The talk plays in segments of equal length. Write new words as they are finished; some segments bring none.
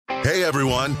Hey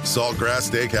everyone, Saltgrass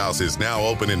Steakhouse is now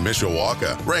open in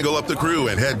Mishawaka. Wrangle up the crew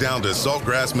and head down to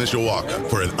Saltgrass Mishawaka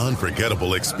for an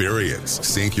unforgettable experience.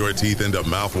 Sink your teeth into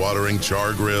mouth-watering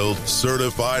char-grilled,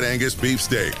 certified Angus beef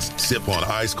steaks. Sip on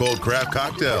ice-cold craft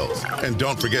cocktails. And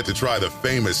don't forget to try the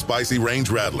famous spicy range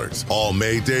rattlers, all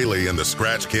made daily in the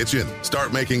Scratch Kitchen.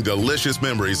 Start making delicious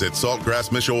memories at Saltgrass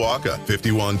Mishawaka,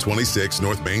 5126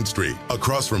 North Main Street,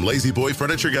 across from Lazy Boy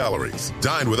Furniture Galleries.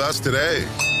 Dine with us today.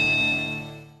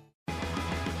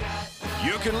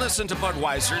 You can listen to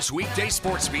Budweiser's weekday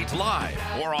sports beat live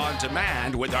or on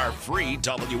demand with our free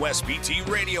WSBT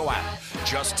radio app.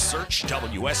 Just search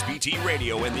WSBT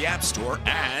Radio in the App Store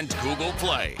and Google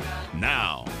Play.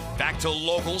 Now, back to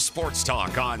local sports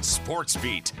talk on Sports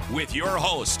Beat with your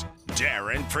host,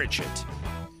 Darren Pritchett.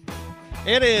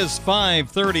 It is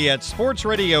 5:30 at Sports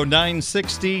Radio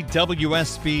 960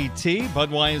 WSBT.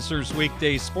 Budweiser's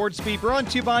weekday sports beat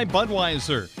brought to you by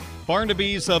Budweiser,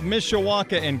 Barnaby's of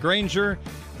Mishawaka and Granger,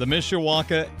 the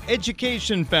Mishawaka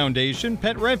Education Foundation,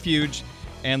 Pet Refuge,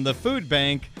 and the Food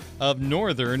Bank of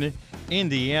Northern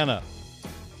Indiana.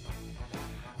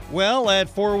 Well, at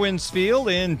Four Winds Field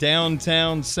in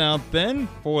downtown South Bend,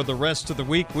 for the rest of the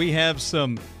week, we have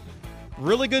some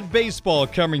really good baseball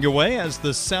coming your way as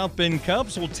the South Bend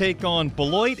Cubs will take on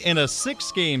Beloit in a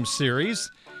 6-game series.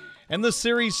 And the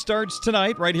series starts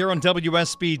tonight right here on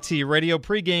WSBT Radio.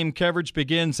 Pre-game coverage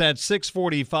begins at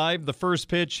 6:45. The first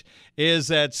pitch is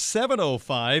at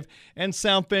 7:05. And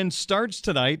South Bend starts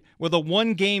tonight with a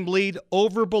 1-game lead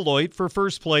over Beloit for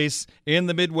first place in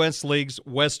the Midwest League's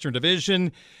Western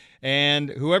Division. And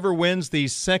whoever wins the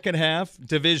second half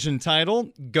division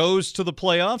title goes to the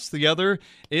playoffs. The other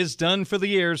is done for the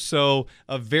year. So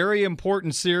a very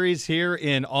important series here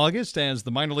in August as the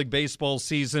minor league baseball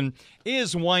season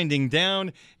is winding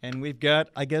down. And we've got,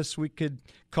 I guess we could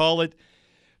call it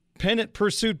pennant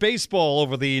pursuit baseball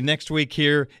over the next week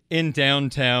here in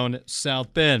downtown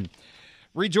South Bend.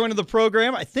 Rejoining the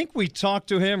program, I think we talked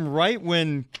to him right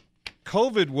when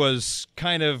COVID was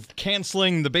kind of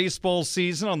canceling the baseball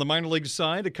season on the minor league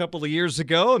side a couple of years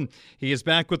ago, and he is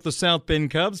back with the South Bend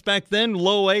Cubs. Back then,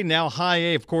 low A, now high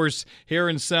A, of course, here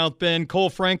in South Bend. Cole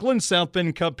Franklin, South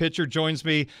Bend Cub pitcher, joins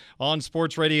me on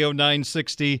Sports Radio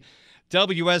 960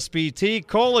 WSBT.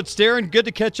 Cole, it's Darren. Good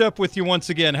to catch up with you once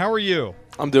again. How are you?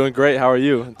 I'm doing great. How are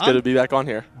you? It's good to be back on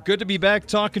here. Good to be back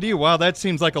talking to you. Wow, that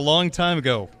seems like a long time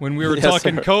ago when we were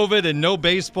talking sir. COVID and no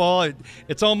baseball.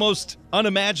 It's almost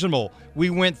unimaginable we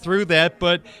went through that.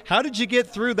 But how did you get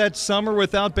through that summer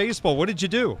without baseball? What did you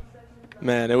do?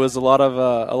 Man, it was a lot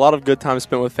of good time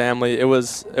spent with family. It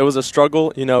was a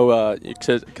struggle,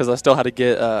 because I still had to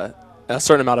get a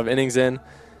certain amount of innings in,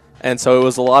 and so it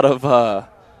was a lot of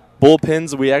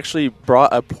bullpens. We actually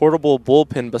brought a portable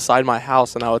bullpen beside my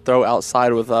house, and I would throw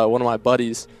outside with one of my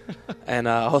buddies. And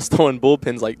I was throwing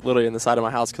bullpens like literally in the side of my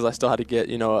house because I still had to get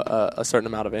a certain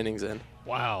amount of innings in.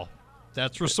 Wow.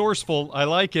 That's resourceful. I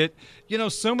like it.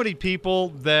 So many people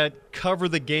that cover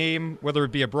the game, whether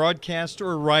it be a broadcaster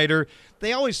or a writer,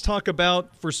 they always talk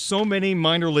about, for so many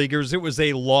minor leaguers, it was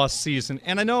a lost season.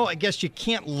 And I guess you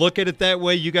can't look at it that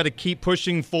way. You got to keep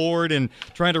pushing forward and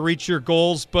trying to reach your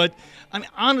goals. But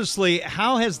honestly,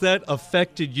 how has that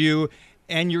affected you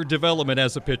and your development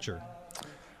as a pitcher?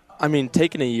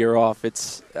 Taking a year off,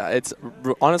 it's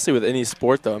honestly with any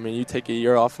sport though. You take a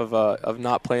year off of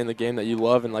not playing the game that you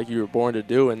love and like you were born to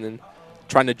do, and then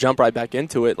trying to jump right back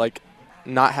into it, like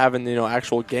not having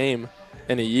actual game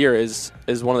in a year is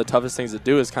one of the toughest things to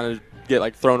do. Is kind of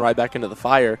get thrown right back into the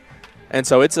fire, and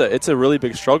so it's a really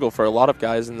big struggle for a lot of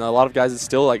guys, and a lot of guys is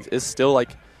still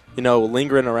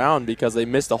lingering around because they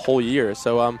missed a whole year.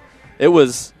 So it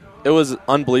was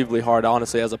unbelievably hard,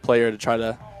 honestly, as a player to try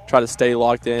to stay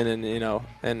locked in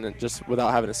and just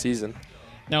without having a season.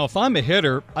 Now, if I'm a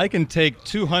hitter, I can take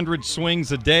 200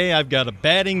 swings a day. I've got a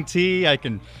batting tee. I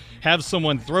can have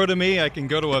someone throw to me. I can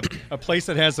go to a place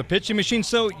that has a pitching machine.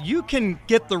 So you can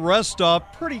get the rust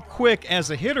off pretty quick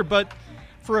as a hitter. But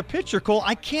for a pitcher, Cole,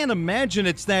 I can't imagine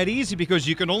it's that easy because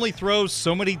you can only throw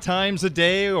so many times a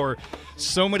day or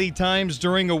so many times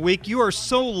during a week. You are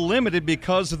so limited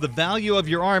because of the value of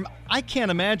your arm. I can't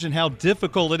imagine how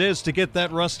difficult it is to get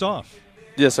that rust off.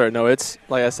 Yes, sir. No, it's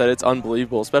like I said, it's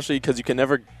unbelievable, especially because you can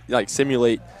never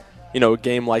simulate,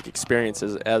 game-like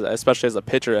experiences, especially as a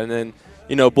pitcher. And then,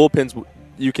 bullpens,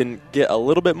 you can get a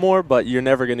little bit more, but you're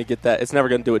never going to get that. It's never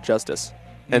going to do it justice.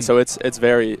 And so it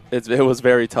was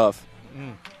very tough.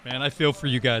 Man, I feel for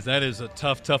you guys. That is a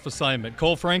tough assignment.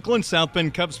 Cole Franklin, South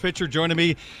Bend Cubs pitcher, joining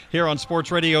me here on Sports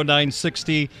Radio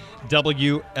 960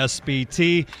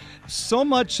 WSBT. So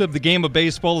much of the game of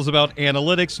baseball is about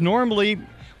analytics. Normally,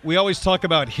 we always talk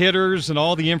about hitters and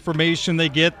all the information they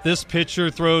get. This pitcher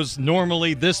throws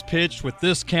normally this pitch with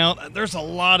this count. There's a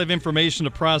lot of information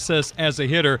to process as a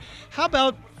hitter. How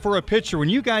about for a pitcher, when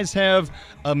you guys have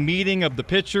a meeting of the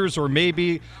pitchers, or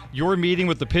maybe you're meeting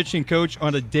with the pitching coach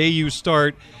on a day you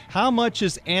start, how much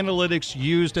is analytics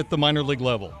used at the minor league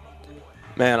level?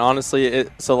 Man, honestly,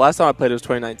 so last time I played was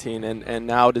 2019, and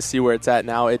now to see where it's at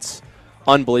now, it's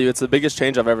unbelievable. It's the biggest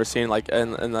change I've ever seen, like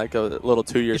in like a little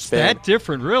 2-year span. It's that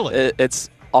different, really?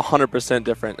 It's 100%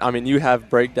 different. I mean, you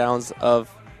have breakdowns of,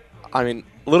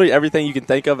 literally everything you can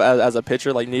think of as a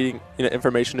pitcher, like needing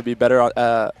information to be better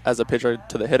as a pitcher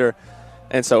to the hitter.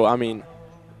 And so,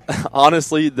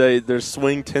 honestly, there's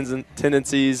swing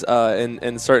tendencies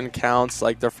in certain counts,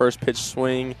 like their first pitch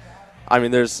swing. I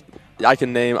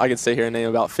can sit here and name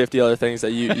about 50 other things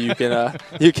that you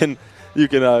can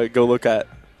go look at.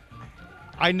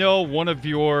 I know one of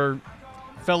your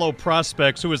fellow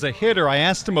prospects who is a hitter. I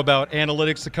asked him about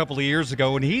analytics a couple of years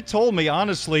ago, and he told me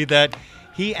honestly that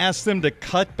he asked them to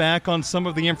cut back on some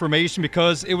of the information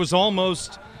because it was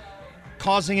almost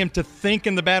causing him to think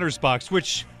in the batter's box,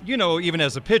 which, even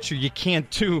as a pitcher, you can't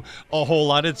do a whole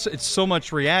lot. It's so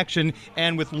much reaction,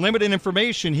 and with limited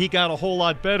information, he got a whole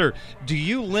lot better. Do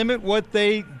you limit what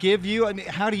they give you?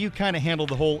 How do you kind of handle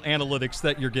the whole analytics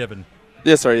that you're given?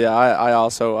 Yes, sir. Yeah,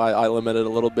 I limit it a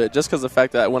little bit, just because the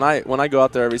fact that when I go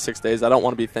out there every 6 days, I don't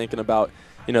want to be thinking about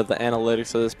the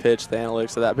analytics of this pitch, the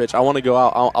analytics of that pitch. I want to go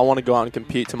out. I want to go out and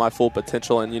compete to my full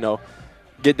potential, and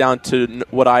get down to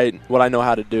what I know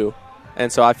how to do.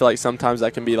 And so I feel like sometimes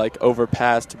that can be like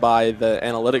overpassed by the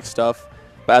analytics stuff.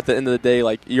 But at the end of the day,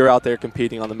 like, you're out there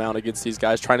competing on the mound against these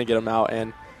guys, trying to get them out,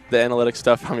 and the analytics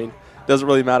stuff, doesn't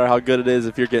really matter how good it is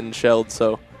if you're getting shelled.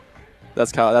 So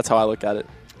that's how I look at it.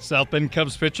 South Bend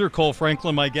Cubs pitcher Cole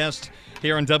Franklin, my guest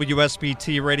here on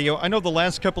WSBT Radio. I know the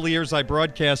last couple of years I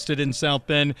broadcasted in South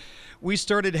Bend, we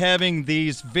started having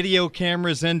these video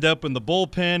cameras end up in the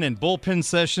bullpen, and bullpen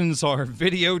sessions are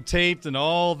videotaped, and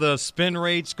all the spin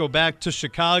rates go back to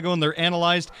Chicago, and they're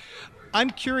analyzed. I'm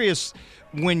curious,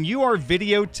 when you are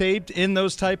videotaped in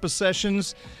those type of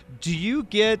sessions, do you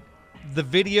get the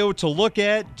video to look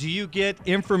at? Do you get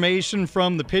information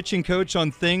from the pitching coach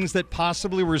on things that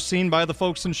possibly were seen by the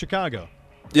folks in Chicago?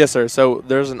 Yes, sir. So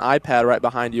there's an iPad right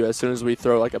behind you. As soon as we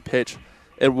throw like a pitch,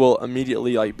 it will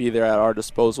immediately be there at our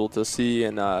disposal to see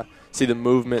and see the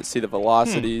movement, see the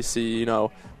velocity, see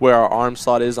where our arm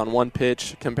slot is on one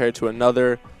pitch compared to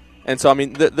another. And so,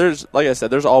 there's, like I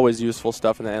said, there's always useful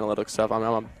stuff in the analytics stuff.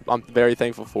 I'm very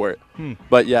thankful for it.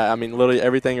 But, yeah, literally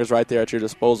everything is right there at your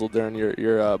disposal during your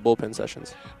bullpen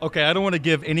sessions. Okay, I don't want to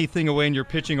give anything away in your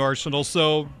pitching arsenal,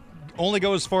 so only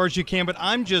go as far as you can. But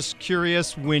I'm just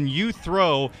curious, when you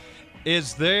throw,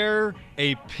 is there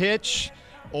a pitch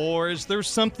or is there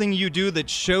something you do that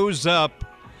shows up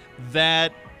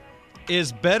that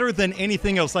is better than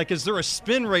anything else? Like, is there a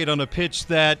spin rate on a pitch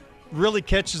that really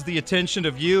catches the attention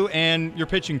of you and your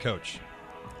pitching coach?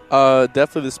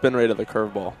 Definitely the spin rate of the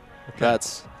curveball. Okay.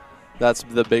 That's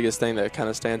the biggest thing that kind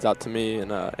of stands out to me and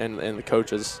the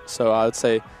coaches. So I would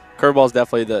say curveball is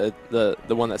definitely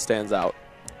the one that stands out.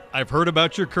 I've heard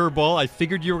about your curveball. I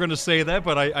figured you were going to say that,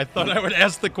 but I thought I would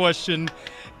ask the question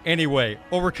anyway.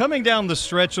 Well, we're coming down the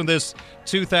stretch on this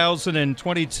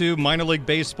 2022 minor league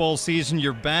baseball season.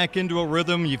 You're back into a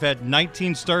rhythm. You've had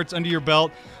 19 starts under your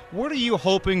belt. What are you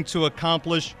hoping to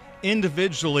accomplish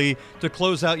individually to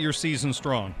close out your season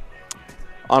strong?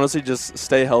 Honestly, just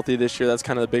stay healthy this year. That's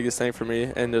kind of the biggest thing for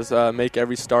me, and just make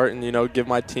every start and give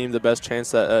my team the best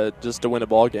chance just to win a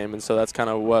ball game. And so that's kind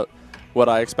of what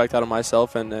I expect out of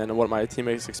myself and what my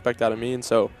teammates expect out of me. And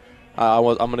so I'm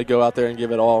going to go out there and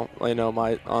give it all,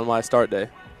 on my start day.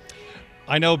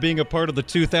 I know, being a part of the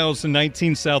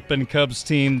 2019 South Bend Cubs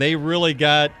team, they really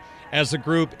got, as a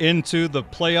group, into the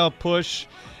playoff push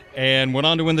and went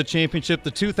on to win the championship.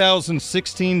 The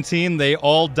 2016 team, they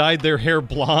all dyed their hair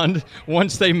blonde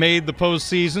once they made the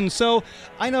postseason. So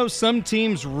I know some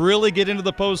teams really get into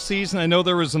the postseason. I know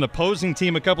there was an opposing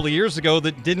team a couple of years ago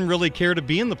that didn't really care to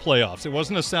be in the playoffs. It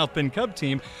wasn't a South Bend Cub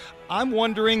team. I'm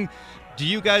wondering, do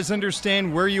you guys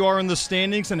understand where you are in the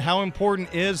standings and how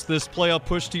important is this playoff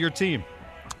push to your team?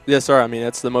 Yes, sir.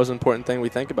 It's the most important thing we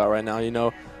think about right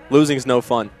now. Losing is no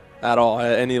fun at all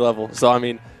at any level.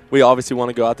 So, we obviously want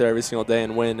to go out there every single day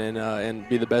and win and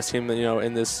be the best team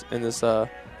in this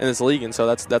league, and so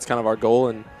that's kind of our goal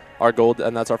and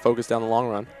that's our focus down the long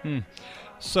run.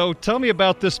 So tell me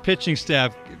about this pitching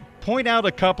staff. Point out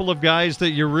a couple of guys that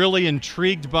you're really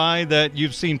intrigued by that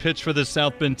you've seen pitch for this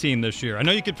South Bend team this year. I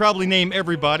know you could probably name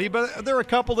everybody, but there are a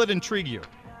couple that intrigue you.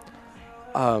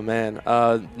 Oh man,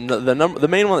 the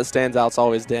main one that stands out is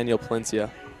always Daniel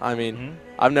Palencia. I mean,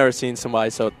 I've never seen somebody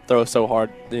throw so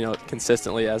hard,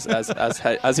 consistently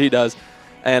as he does.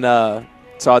 And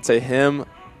so I'd say him.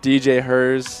 DJ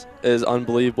Hers is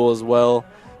unbelievable as well.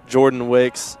 Jordan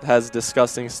Wicks has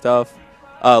disgusting stuff.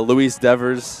 Luis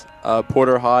Devers,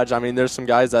 Porter Hodge. I mean, there's some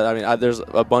guys that there's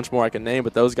a bunch more I can name,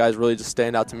 but those guys really just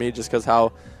stand out to me just because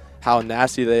how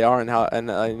nasty they are and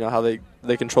how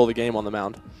they control the game on the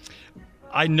mound.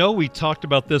 I know we talked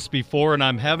about this before, and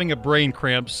I'm having a brain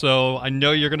cramp, so I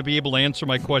know you're going to be able to answer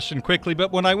my question quickly.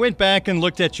 But when I went back and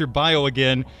looked at your bio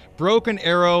again, Broken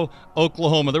Arrow,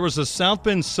 Oklahoma, there was a South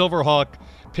Bend Silverhawk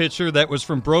pitcher that was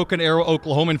from Broken Arrow,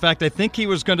 Oklahoma. In fact, I think he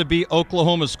was going to be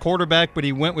Oklahoma's quarterback, but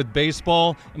he went with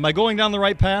baseball. Am I going down the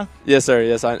right path? Yes, sir.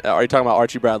 Yes. Are you talking about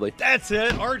Archie Bradley? That's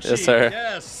it, Archie. Yes, sir.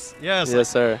 Yes. Yes,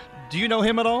 sir. Do you know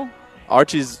him at all?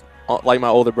 Archie's like my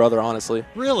older brother, honestly.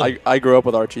 Really? I grew up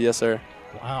with Archie. Yes, sir.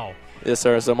 Wow. Yes,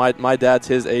 sir. So my dad's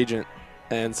his agent,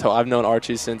 and so I've known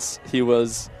Archie since he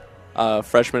was a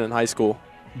freshman in high school.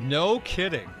 No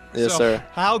kidding. Yes, sir.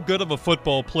 How good of a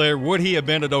football player would he have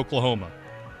been at Oklahoma?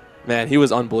 Man, he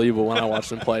was unbelievable when I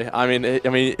watched him play. I mean,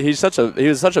 he was such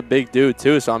a big dude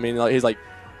too. So I mean, he's like,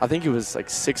 I think he was like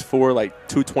 6'4", like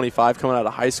 225 coming out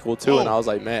of high school too. And I was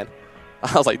like, man,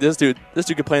 this dude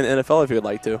could play in the NFL if he would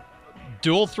like to.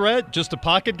 Dual threat, just a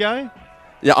pocket guy.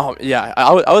 Yeah, yeah.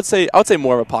 I would say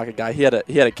more of a pocket guy. He had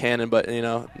a cannon, but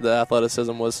the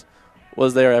athleticism was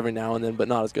there every now and then, but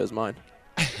not as good as mine.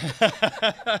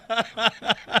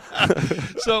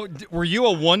 So, were you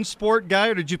a one-sport guy,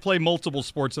 or did you play multiple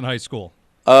sports in high school?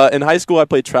 In high school, I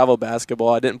played travel basketball.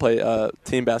 I didn't play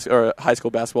team basketball or high school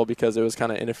basketball because it was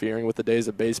kind of interfering with the days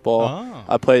of baseball. Oh.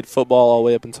 I played football all the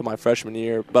way up until my freshman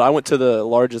year, but I went to the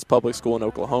largest public school in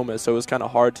Oklahoma, so it was kind of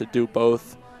hard to do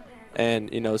both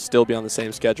and still be on the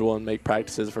same schedule and make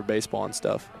practices for baseball and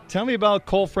stuff. Tell me about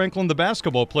Cole Franklin, the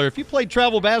basketball player. If you played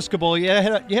travel basketball, you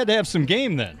had to have some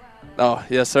game then. Oh,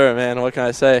 yes, sir, man. What can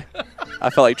I say? I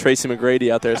felt like Tracy McGrady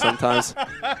out there sometimes.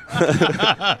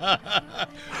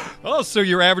 Oh, so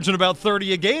you're averaging about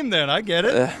 30 a game then. I get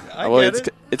it.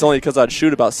 It's only because I'd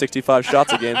shoot about 65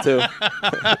 shots a game, too.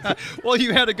 Well,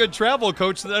 you had a good travel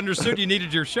coach that understood you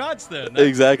needed your shots then.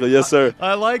 Exactly. Yes, sir.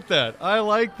 I like that.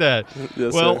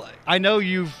 Yes, well, sir. I know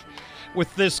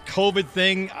with this COVID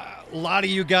thing, a lot of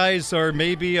you guys are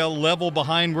maybe a level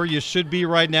behind where you should be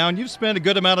right now, and you've spent a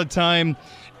good amount of time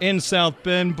in South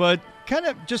Bend, but kind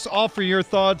of just offer your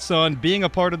thoughts on being a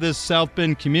part of this South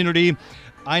Bend community.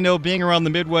 I know being around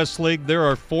the Midwest League, there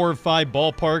are 4 or 5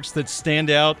 ballparks that stand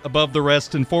out above the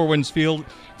rest, and Four Winds Field,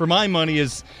 for my money,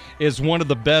 is one of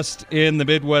the best in the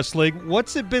Midwest League.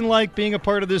 What's it been like being a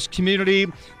part of this community,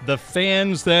 the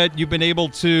fans that you've been able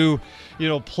to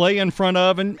play in front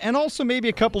of, and also maybe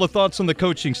a couple of thoughts on the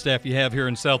coaching staff you have here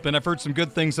in South Bend? I've heard some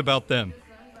good things about them.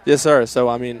 Yes, sir. So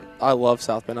I mean, I love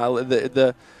South Bend.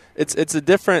 It's a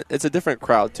different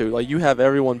crowd too. Like, you have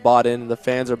everyone bought in, the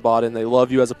fans are bought in. They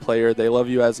love you as a player. They love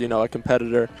you as a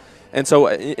competitor. And so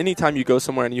anytime you go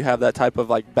somewhere and you have that type of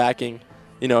like backing,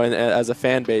 and as a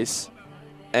fan base,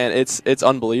 and it's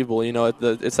unbelievable.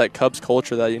 It's that Cubs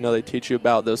culture that they teach you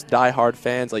about. Those diehard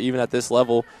fans, like even at this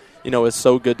level, is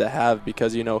so good to have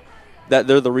because that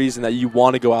they're the reason that you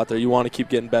want to go out there. You want to keep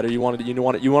getting better. You want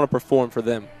to perform for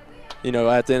them.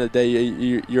 At the end of the day,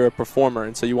 you're a performer,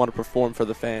 and so you want to perform for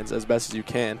the fans as best as you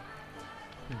can.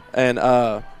 And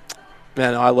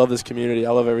man, I love this community.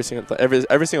 I love every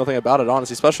single thing about it.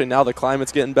 Honestly, especially now the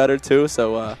climate's getting better too.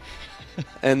 So,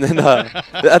 and then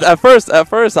at first I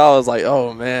was like,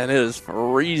 oh man, it is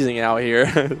freezing out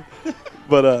here.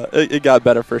 But it got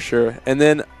better for sure. And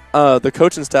then the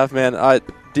coaching staff, man,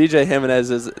 DJ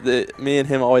Jimenez me and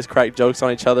him always crack jokes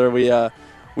on each other.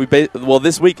 Well,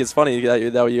 this week it's funny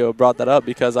that you brought that up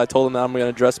because I told him that I'm going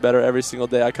to dress better every single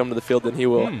day I come to the field than he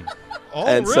will. Oh,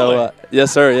 and really? So,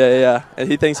 yes, sir, yeah.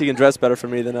 And he thinks he can dress better for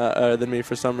me than me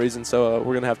for some reason. So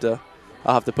I'll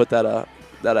have to put that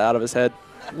out of his head.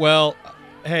 Well,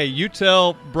 hey, you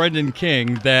tell Brendan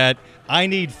King that I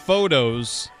need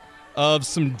photos of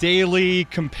some daily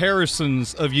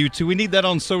comparisons of you two. We need that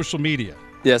on social media.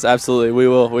 Yes, absolutely. We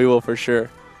will for sure.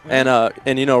 And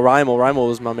Rymel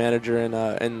was my manager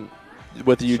and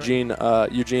with Eugene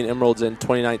Emeralds in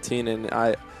 2019, and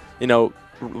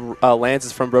Lance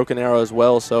is from Broken Arrow as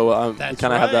well, so we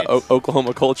kind of have that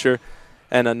Oklahoma culture.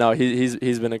 And no,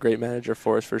 he's been a great manager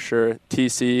for us for sure.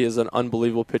 TC is an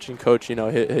unbelievable pitching coach.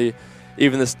 He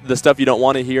even the stuff you don't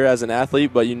want to hear as an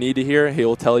athlete, but you need to hear, he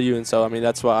will tell you. And so I mean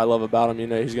that's what I love about him.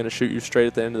 He's going to shoot you straight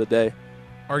at the end of the day.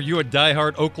 Are you a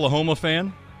diehard Oklahoma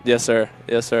fan? Yes, sir.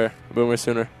 Boomer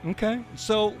Sooner. Okay.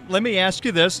 So let me ask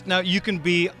you this. Now, you can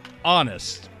be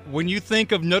honest. When you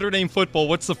think of Notre Dame football,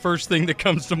 what's the first thing that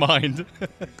comes to mind?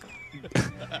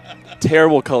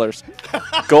 Terrible colors.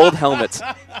 Gold helmets.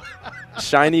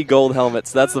 Shiny gold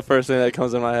helmets. That's the first thing that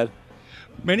comes in my head.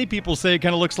 Many people say it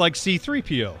kind of looks like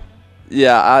C-3PO.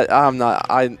 Yeah, I'm not.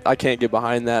 I can't get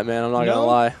behind that, man. I'm not gonna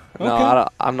lie. No, Okay.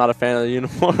 I'm not a fan of the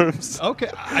uniforms. Okay.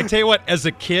 I tell you what, as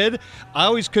a kid, I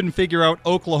always couldn't figure out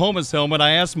Oklahoma's helmet.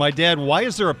 I asked my dad, why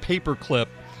is there a paper clip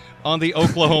on the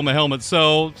Oklahoma helmet?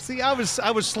 So, see, I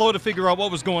was slow to figure out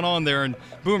what was going on there in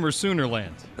Boomer Sooner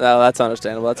land. No, that's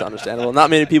understandable. That's understandable. Not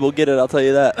many people get it, I'll tell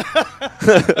you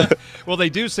that. Well, they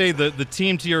do say the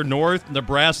team to your north,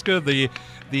 Nebraska, the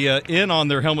N on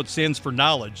their helmet stands for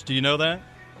knowledge. Do you know that?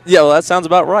 Yeah, well, that sounds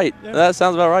about right. Yeah. That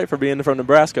sounds about right for being from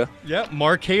Nebraska. Yeah,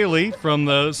 Mark Haley from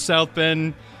the South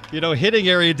Bend, hitting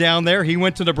area down there. He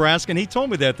went to Nebraska, and he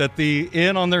told me that the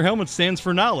N on their helmet stands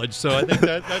for knowledge. So I think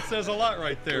that says a lot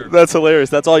right there. That's hilarious.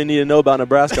 That's all you need to know about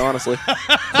Nebraska, honestly.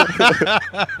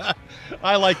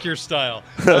 I like your style.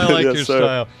 I like Yes, your sir.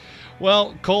 style.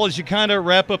 Well, Cole, as you kind of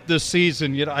wrap up this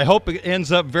season, I hope it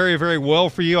ends up very, very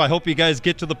well for you. I hope you guys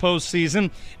get to the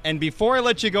postseason. And before I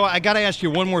let you go, I got to ask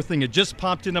you one more thing. It just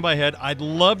popped into my head. I'd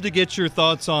love to get your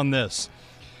thoughts on this.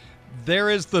 There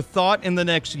is the thought in the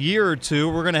next year or two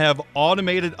we're going to have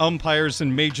automated umpires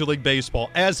in Major League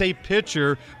Baseball. As a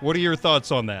pitcher, what are your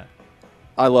thoughts on that?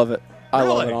 I love it. I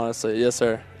love Really? it, honestly. Yes,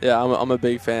 sir. Yeah, I'm a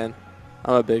big fan.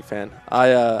 I'm a big fan.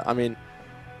 I mean,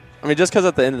 just because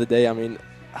at the end of the day,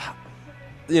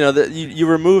 you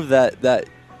remove that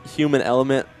human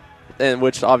element, in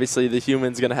which obviously the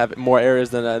human's going to have more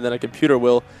errors than a computer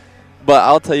will. But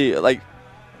I'll tell you, like,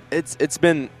 it's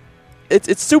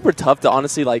super tough to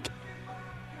honestly, like,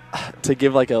 to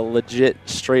give like a legit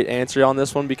straight answer on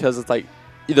this one, because it's like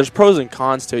there's pros and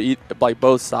cons to like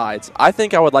both sides. I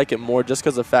think I would like it more just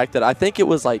because of the fact that I think it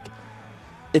was like,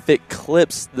 if it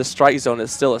clips the strike zone,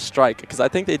 it's still a strike, because I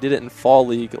think they did it in fall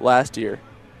league last year.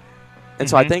 And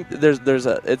so I think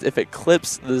if it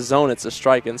clips the zone, it's a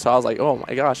strike. And so I was like, oh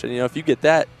my gosh. And if you get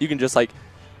that, you can just like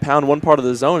pound one part of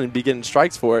the zone and be getting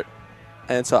strikes for it.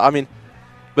 And so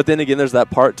but then again, there's that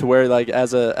part to where, like,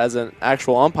 as an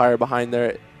actual umpire behind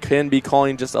there, it can be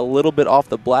calling just a little bit off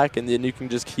the black, and then you can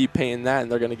just keep paying that, and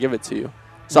they're going to give it to you.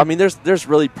 So there's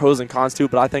really pros and cons to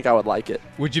it, but I think I would like it.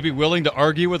 Would you be willing to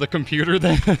argue with a computer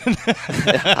then?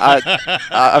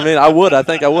 I would. I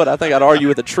think I would. I think I'd argue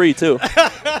with a tree too.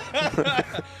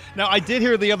 Now, I did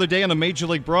hear the other day on a Major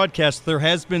League broadcast there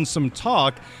has been some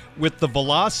talk with the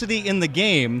velocity in the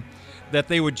game that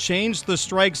they would change the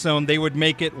strike zone. They would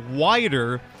make it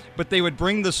wider, but they would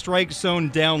bring the strike zone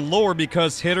down lower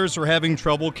because hitters are having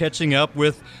trouble catching up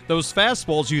with those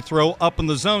fastballs you throw up in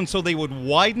the zone. So they would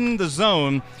widen the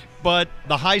zone, but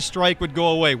the high strike would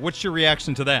go away. What's your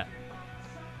reaction to that?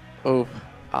 Oh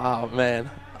man,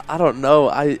 I don't know.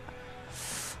 I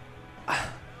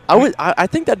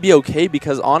think that'd be okay,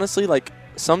 because honestly, like,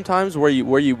 sometimes where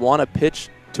you want to pitch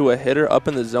to a hitter up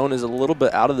in the zone is a little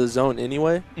bit out of the zone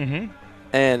anyway. Mm-hmm.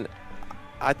 And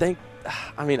I think,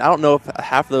 I don't know if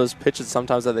half of those pitches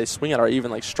sometimes that they swing at are even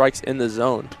like strikes in the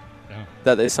zone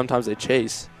that they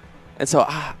chase. And so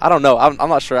I don't know. I'm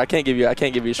not sure. I can't give you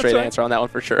a straight answer on that one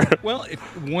for sure. Well,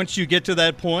 once you get to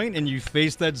that point and you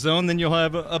face that zone, then you'll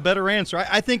have a better answer.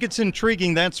 I think it's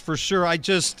intriguing, that's for sure.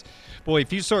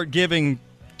 If you start giving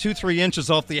 2-3 inches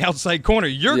off the outside corner,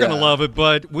 you're going to love it,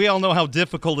 but we all know how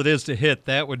difficult it is to hit.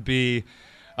 That would be,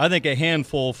 I think, a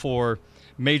handful for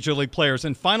Major League players.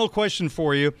 And final question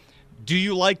for you, do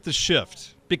you like the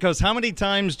shift? Because how many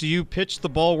times do you pitch the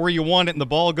ball where you want it and the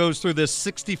ball goes through this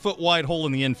 60-foot wide hole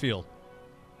in the infield?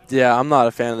 Yeah, I'm not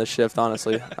a fan of the shift,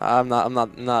 honestly. I'm not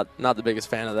the biggest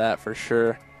fan of that for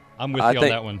sure. I'm with you on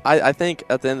that one. I think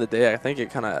at the end of the day, I think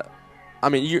it kind of,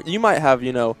 you might have,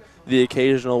 the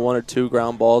occasional 1 or 2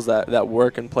 ground balls that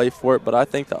work and play for it, but I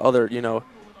think the other,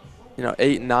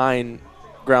 8, 9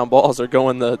 ground balls are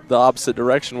going the opposite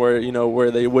direction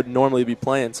where they would normally be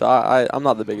playing. So I'm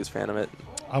not the biggest fan of it.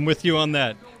 I'm with you on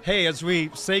that. Hey, as we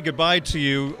say goodbye to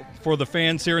you, for the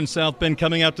fans here in South Bend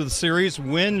coming out to the series,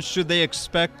 when should they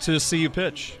expect to see you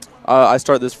pitch? I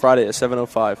start this Friday at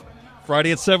 7:05.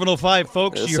 Friday at 7:05,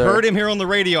 folks. Yes, you sir. heard him here on the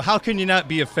radio. How can you not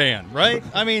be a fan, right?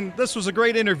 This was a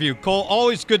great interview. Cole,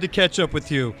 always good to catch up with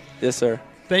you. Yes, sir.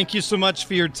 Thank you so much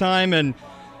for your time, and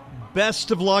best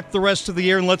of luck the rest of the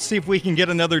year. And let's see if we can get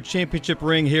another championship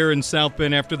ring here in South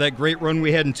Bend after that great run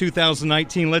we had in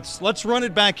 2019. Let's run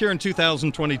it back here in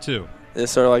 2022. Yes,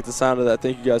 sir. I like the sound of that.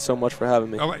 Thank you guys so much for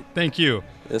having me. All right, thank you.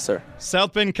 Yes, sir.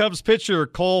 South Bend Cubs pitcher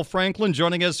Cole Franklin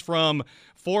joining us from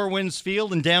Four Winds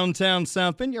Field in downtown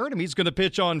South Bend. You heard him. He's going to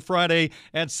pitch on Friday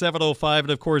at 7:05. And,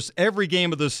 of course, every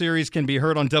game of the series can be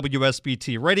heard on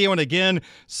WSBT Radio. And, again,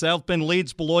 South Bend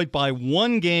leads Beloit by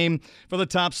 1 game for the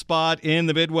top spot in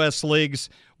the Midwest League's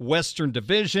Western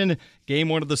Division. Game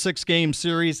 1 of the 6-game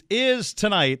series is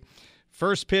tonight.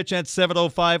 First pitch at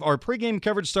 7:05. Our pregame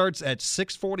coverage starts at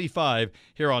 6:45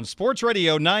 here on Sports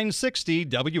Radio 960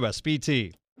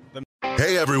 WSBT.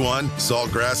 Hey everyone,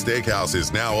 Saltgrass Steakhouse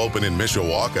is now open in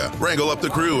Mishawaka. Wrangle up the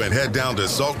crew and head down to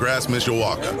Saltgrass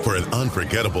Mishawaka for an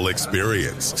unforgettable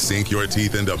experience. Sink your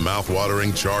teeth into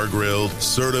mouth-watering char-grilled,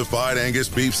 certified Angus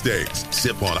beef steaks.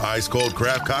 Sip on ice-cold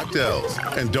craft cocktails.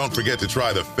 And don't forget to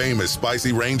try the famous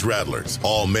spicy range rattlers,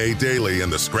 all made daily in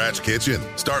the Scratch Kitchen.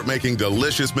 Start making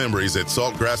delicious memories at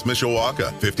Saltgrass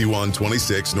Mishawaka,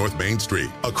 5126 North Main Street,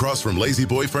 across from Lazy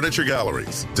Boy Furniture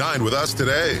Galleries. Dine with us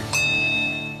today.